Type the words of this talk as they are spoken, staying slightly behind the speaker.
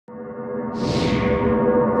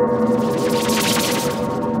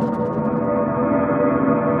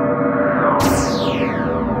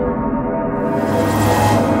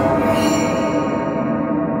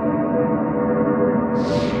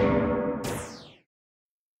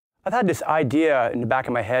I've had this idea in the back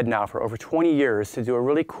of my head now for over 20 years to do a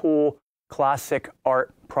really cool classic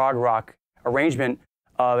art prog rock arrangement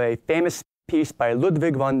of a famous piece by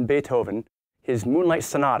Ludwig van Beethoven, his Moonlight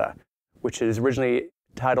Sonata, which is originally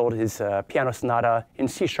titled his piano sonata in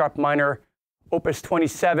C-sharp minor, opus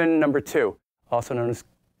 27, number 2, also known as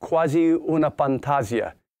Quasi una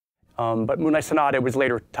Fantasia. But Moonlight Sonata was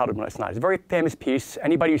later titled Moonlight Sonata. It's a very famous piece.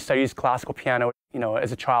 Anybody who studies classical piano,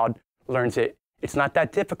 as a child, learns it. It's not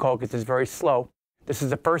that difficult because it's very slow. This is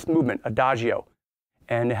the first movement, Adagio,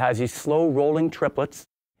 and it has these slow rolling triplets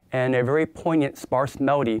and a very poignant, sparse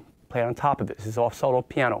melody played on top of it. This is all solo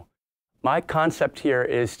piano. My concept here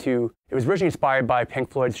is it was originally inspired by Pink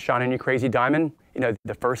Floyd's Shining You Crazy Diamond, the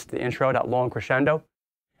intro, that long crescendo,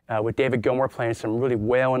 with David Gilmour playing some really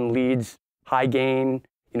wailing leads, high gain,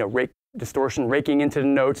 distortion, raking into the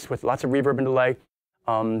notes with lots of reverb and delay.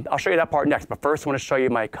 I'll show you that part next, but first I want to show you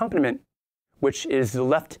my accompaniment, which is the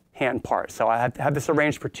left-hand part. So I have this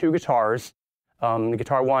arranged for 2 guitars. The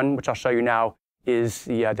guitar 1, which I'll show you now, is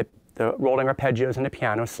the rolling arpeggios and the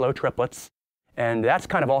piano, slow triplets. And that's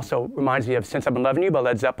kind of also reminds me of Since I've Been Loving You by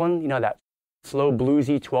Led Zeppelin, that slow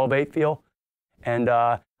bluesy 12/8 feel. And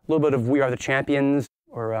a little bit of We Are the Champions,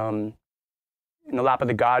 or In the Lap of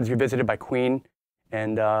the Gods Revisited by Queen.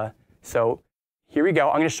 And so here we go.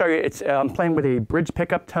 I'm going to show you, I'm playing with a bridge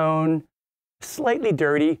pickup tone, slightly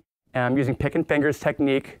dirty. And I'm using pick and fingers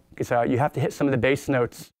technique because you have to hit some of the bass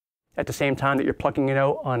notes at the same time that you're plucking a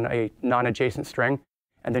note on a non-adjacent string.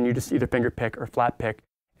 And then you just either finger pick or flat pick.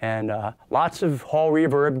 And lots of hall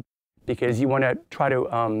reverb because you want to try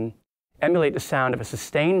to emulate the sound of a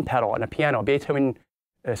sustain pedal on a piano. Beethoven,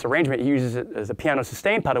 this arrangement, uses it as a piano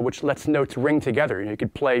sustain pedal, which lets notes ring together. You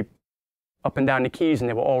could play up and down the keys and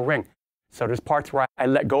they will all ring. So there's parts where I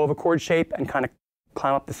let go of a chord shape and kind of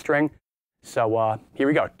climb up the string. So here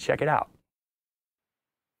we go. Check it out.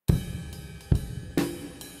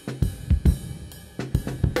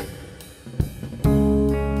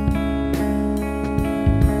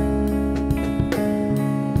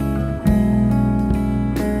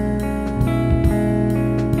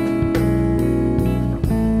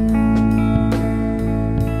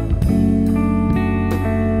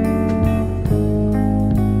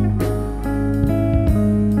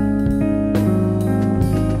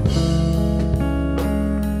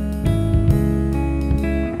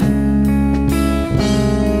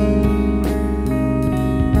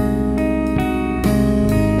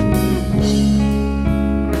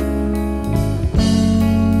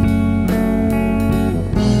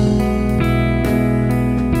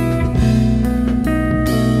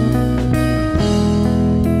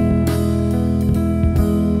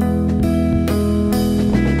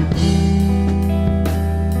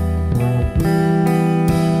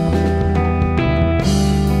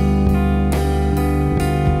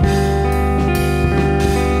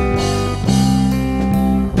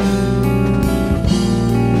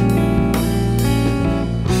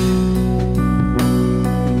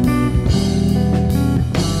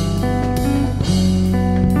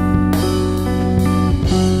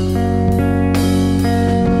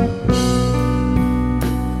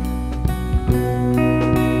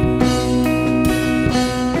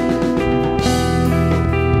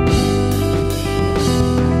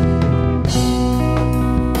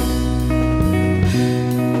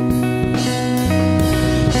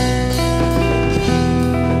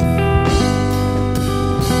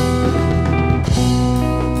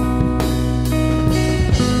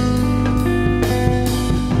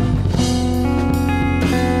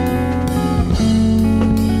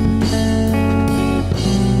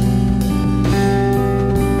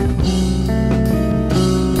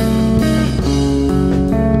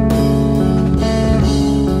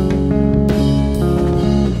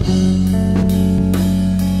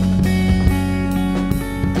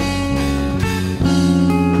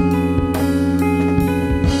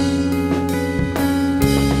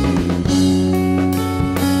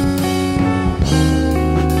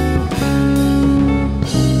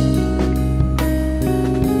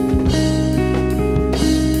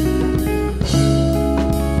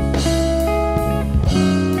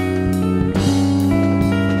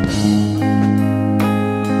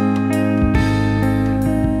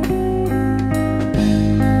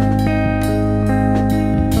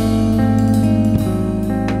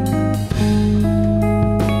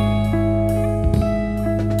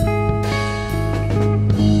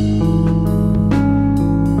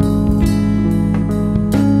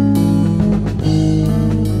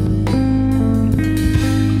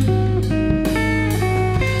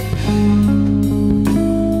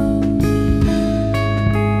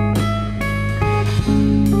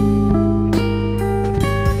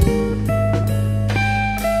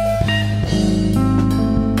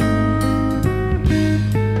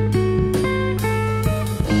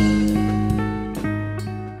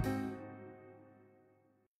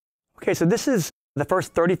 Okay, so this is the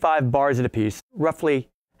first 35 bars of the piece, roughly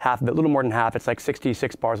half of it, a little more than half. It's like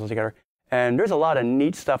 66 bars altogether. And there's a lot of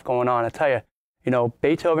neat stuff going on. I tell you,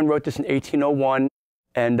 Beethoven wrote this in 1801,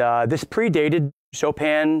 and this predated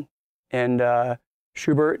Chopin and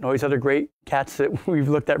Schubert and all these other great cats that we've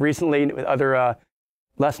looked at recently with other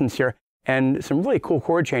lessons here, and some really cool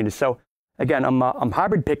chord changes. So again, I'm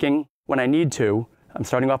hybrid picking when I need to. I'm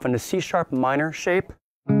starting off in the C sharp minor shape.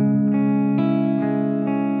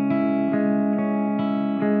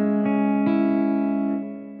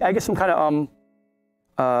 I guess I'm kind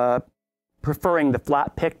of preferring the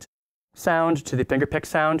flat picked sound to the finger pick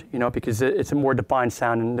sound, because it's a more defined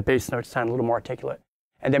sound and the bass notes sound a little more articulate.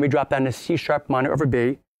 And then we drop down to C sharp minor over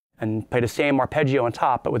B and play the same arpeggio on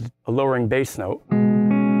top, but with a lowering bass note. Then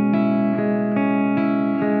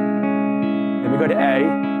we go to A.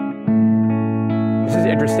 This is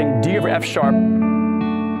interesting, D over F sharp.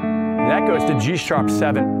 And that goes to G sharp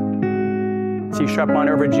 7. C sharp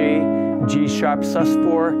minor over G, G sharp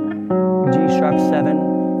sus4, G sharp 7,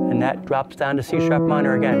 and that drops down to C sharp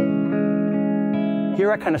minor again.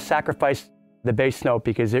 Here I kind of sacrifice the bass note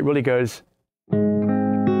because it really goes.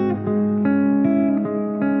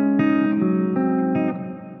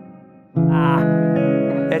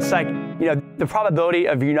 It's like, the probability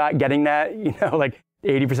of you not getting that, like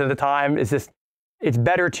 80% of the time is just, it's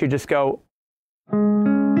better to just go.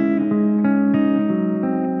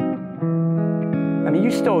 I mean,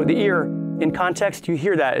 the ear, in context, you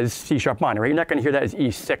hear that as C sharp minor, right? You're not going to hear that as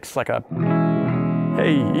E6, like a,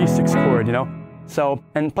 hey, E6 chord, So,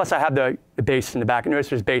 and plus I have the bass in the back. Notice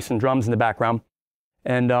there's bass and drums in the background.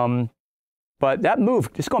 And, but that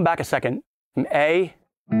move, just going back a second, from A,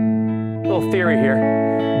 little theory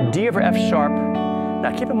here, D over F sharp.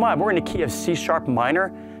 Now keep in mind, we're in the key of C sharp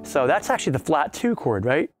minor, so that's actually the flat 2 chord,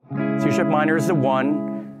 right? C sharp minor is the 1,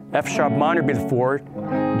 F sharp minor would be the 4,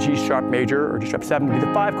 G sharp major or G sharp 7 would be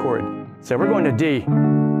the 5 chord. So we're going to D,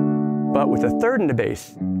 but with a third in the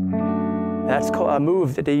bass. That's a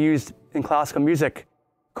move that they used in classical music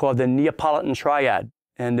called the Neapolitan triad,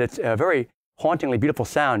 and it's a very hauntingly beautiful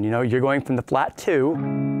sound. You're going from the flat 2,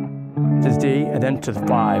 which is D, and then to the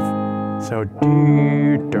 5. So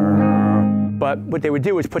D, da. But what they would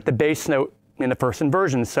do is put the bass note in the first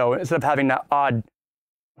inversion. So instead of having that odd,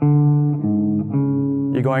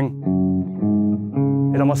 you're going,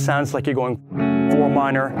 it almost sounds like you're going 4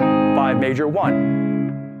 minor, 5 major,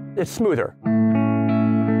 1. It's smoother.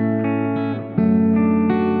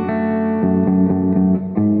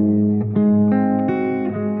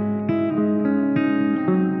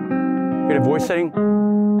 Get a voice setting.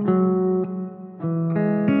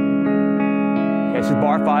 This is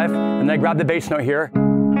bar 5, and then I grab the bass note here.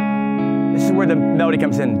 This is where the melody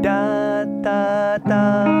comes in. Da, da,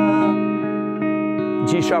 da.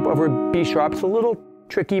 G sharp over B sharp. It's a little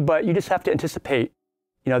tricky, but you just have to anticipate.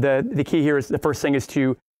 The key here is, the first thing is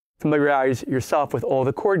to familiarize yourself with all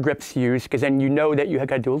the chord grips used, because then you know that you have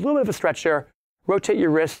got to do a little bit of a stretch there, rotate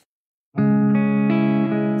your wrist,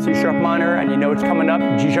 C sharp minor, and you know it's coming up,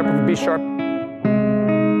 G sharp over B sharp.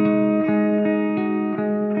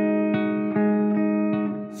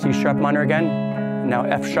 C sharp minor again, now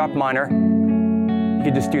F sharp minor. You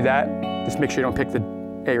can just do that. Just make sure you don't pick the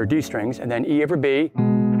A or D strings, and then E over B.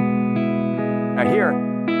 Now here,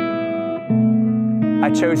 I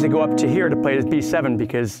chose to go up to here to play this B7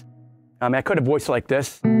 because I could have voiced like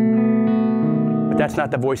this, but that's not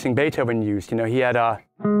the voicing Beethoven used. He had that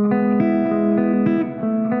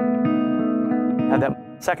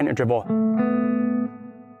second interval.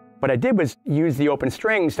 What I did was use the open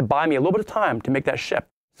strings to buy me a little bit of time to make that shift.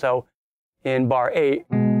 So in bar 8,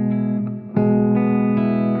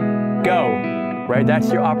 go, right? That's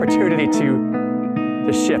your opportunity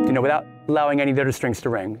to shift, without allowing any of the other strings to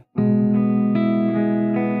ring.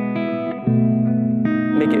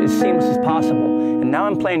 Make it as seamless as possible. And now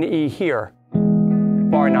I'm playing the E here,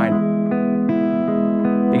 bar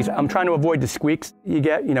 9. Because I'm trying to avoid the squeaks you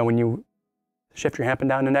get, when you shift your hand up and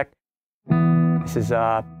down the neck. This is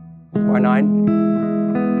bar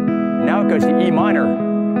 9. Now it goes to E minor.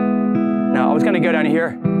 Now I was going to go down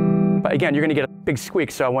here, but again, you're going to get a big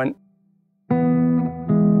squeak, so I went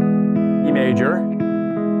E major,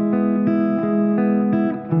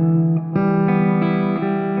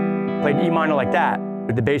 played E minor like that,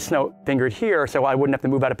 with the bass note fingered here, so I wouldn't have to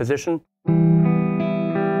move out of position. And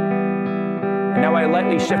now I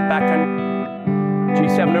lightly shift back to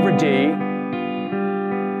G7 over D.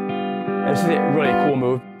 This is a really cool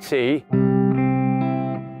move, C.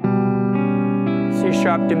 C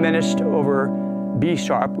sharp diminished over B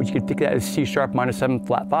sharp, which you could think of that as C sharp minor 7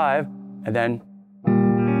 flat 5, and then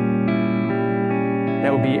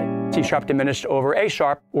that would be C sharp diminished over A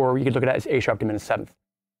sharp, or you could look at it as A sharp diminished 7th.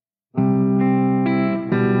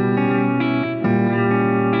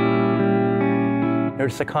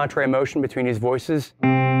 Notice the contrary motion between these voices.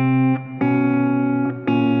 And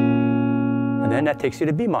then that takes you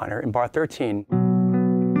to B minor in bar 13.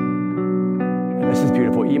 And this is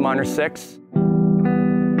beautiful. E minor 6, E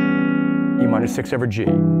minor 6 over G.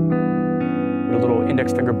 With a little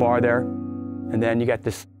index finger bar there. And then you got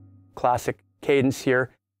this classic cadence here.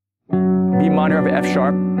 B minor over F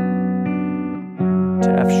sharp to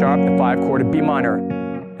F sharp, the 5 chord of B minor.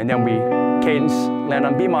 And then we cadence, land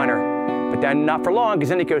on B minor. But then not for long, because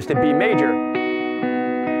then it goes to B major.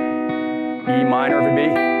 E minor over B.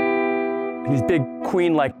 And these big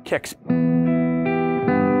queen-like kicks.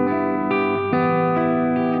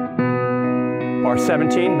 Bar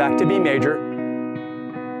 17, back to B major.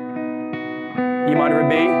 E minor over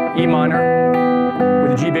B, E minor,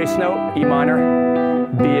 with a G bass note, E minor,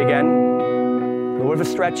 B again. A little bit of a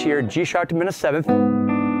stretch here, G sharp diminished 7th.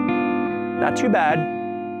 Not too bad.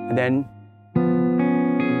 And then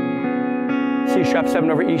C sharp 7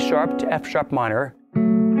 over E sharp to F sharp minor. I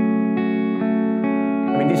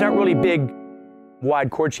mean, these aren't really big, wide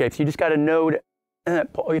chord shapes. You just got to know to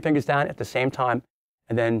pull all your fingers down at the same time,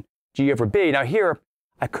 and then G over B. Now here,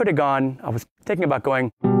 I could have gone, I was thinking about going,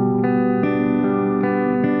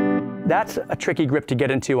 that's a tricky grip to get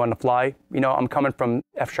into on the fly. You know, I'm coming from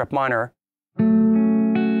F sharp minor.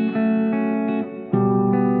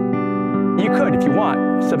 You could, if you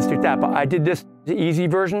want, substitute that, but I did this, the easy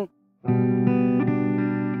version.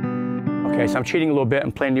 Okay, so I'm cheating a little bit.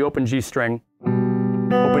 I'm playing the open G string,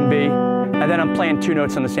 open B, and then I'm playing 2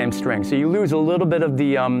 notes on the same string. So you lose a little bit of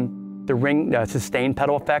the ring, sustain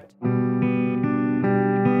pedal effect.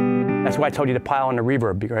 That's why I told you to pile on the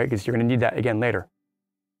reverb, right? Because you're going to need that again later.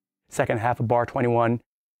 Second half of bar 21,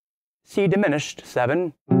 C diminished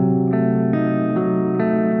 7. And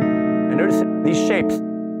notice these shapes.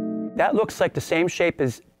 That looks like the same shape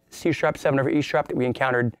as C sharp 7 over E sharp that we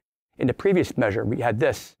encountered in the previous measure. We had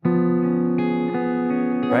this.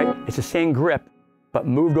 Right? It's the same grip, but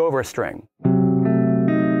moved over a string. And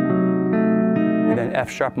then F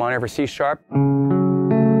sharp minor over C sharp.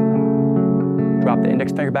 Drop the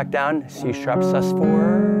index finger back down, C sharp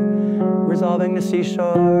sus4, resolving to C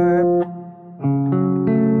sharp.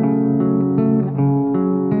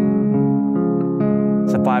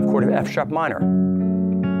 It's a 5 chord of F sharp minor.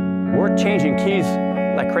 We're changing keys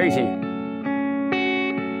like crazy.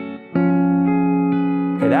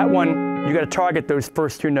 Okay, that one, you got to target those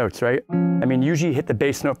first 2 notes, right? I mean, usually you hit the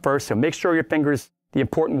bass note first, so make sure your fingers, the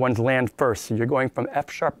important ones, land first. So you're going from F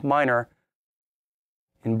sharp minor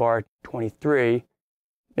in bar 23,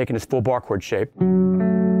 making this full bar chord shape.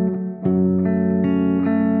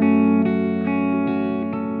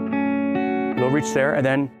 Little reach there, and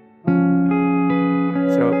then,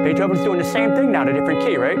 so Beethoven's doing the same thing now in a different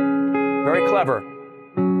key, right? Very clever.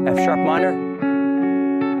 F sharp minor,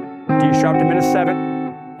 D sharp diminished 7.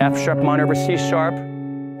 F sharp minor over C sharp,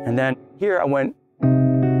 and then here I went.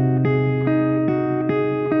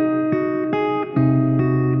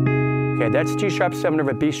 Okay, that's G sharp 7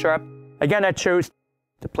 over B sharp. Again, I chose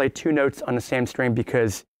to play 2 notes on the same string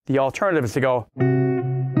because the alternative is to go.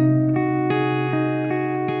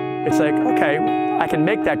 It's like, okay, I can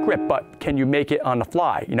make that grip, but can you make it on the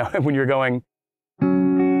fly? You know, when you're going.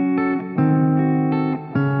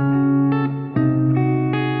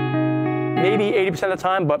 Maybe 80% of the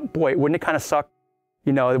time, but boy, wouldn't it kind of suck,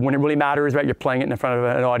 you know, when it really matters, right? You're playing it in front of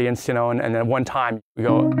an audience, you know, and then one time you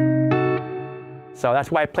go. So that's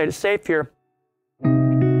why I played it safe here.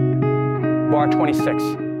 Bar 26.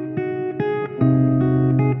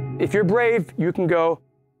 If you're brave, you can go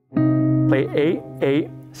play 8, 8,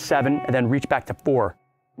 7, and then reach back to 4.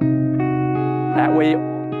 That way,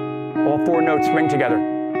 all 4 notes ring together.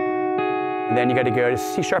 And then you got to go to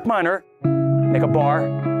C sharp minor, make a bar.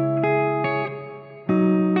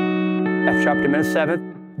 F sharp diminished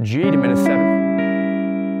 7th, G diminished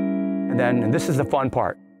 7th. And then, and this is the fun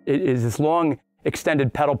part, it is this long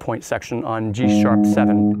extended pedal point section on G sharp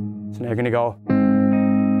 7. So now you're going to go,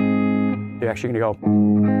 you're actually going to go.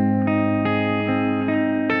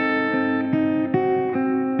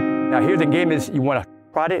 Now here the game is, you want to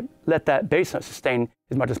try to let that bass note sustain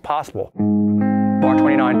as much as possible. Bar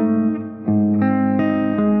 29.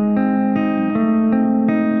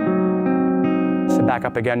 So back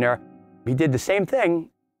up again there. He did the same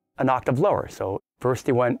thing an octave lower. So first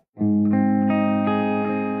he went.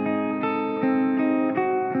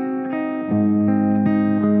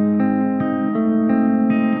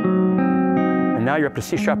 And now you're up to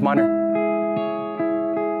C sharp minor.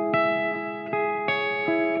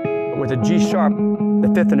 With a G sharp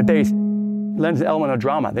the fifth and the bass, lends an element of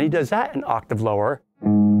drama. Then he does that an octave lower.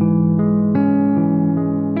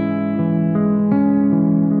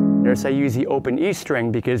 Notice I use the open E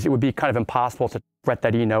string because it would be kind of impossible to fret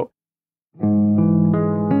that E note.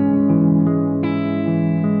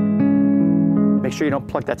 Make sure you don't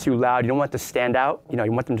pluck that too loud. You don't want it to stand out. You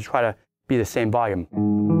want them to try to be the same volume.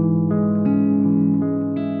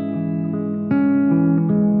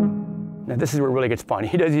 Now this is where it really gets fun.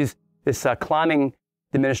 He does this climbing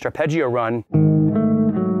diminished arpeggio run.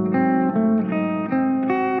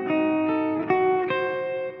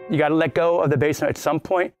 You got to let go of the bass note at some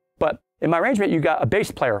point, but in my arrangement, you got a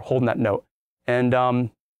bass player holding that note. And,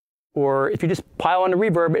 or if you just pile on the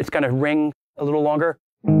reverb, it's going to ring a little longer.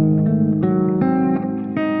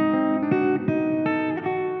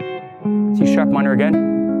 C sharp minor again.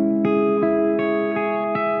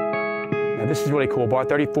 Now this is really cool. Bar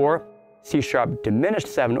 34, C sharp diminished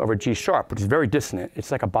 7 over G sharp, which is very dissonant.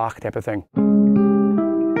 It's like a Bach type of thing.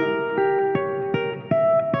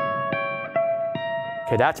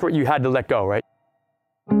 Okay, that's what you had to let go, right?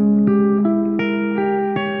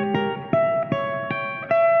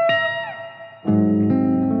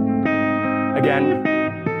 Again,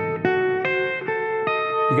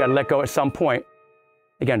 you got to let go at some point.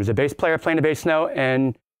 Again, there's a bass player playing the bass note,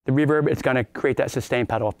 and the reverb, it's going to create that sustain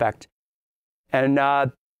pedal effect. And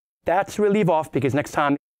that's where we leave off, because next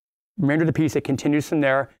time, remainder of the piece, it continues from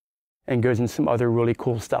there and goes into some other really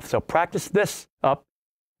cool stuff. So practice this up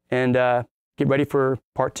and get ready for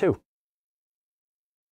part 2.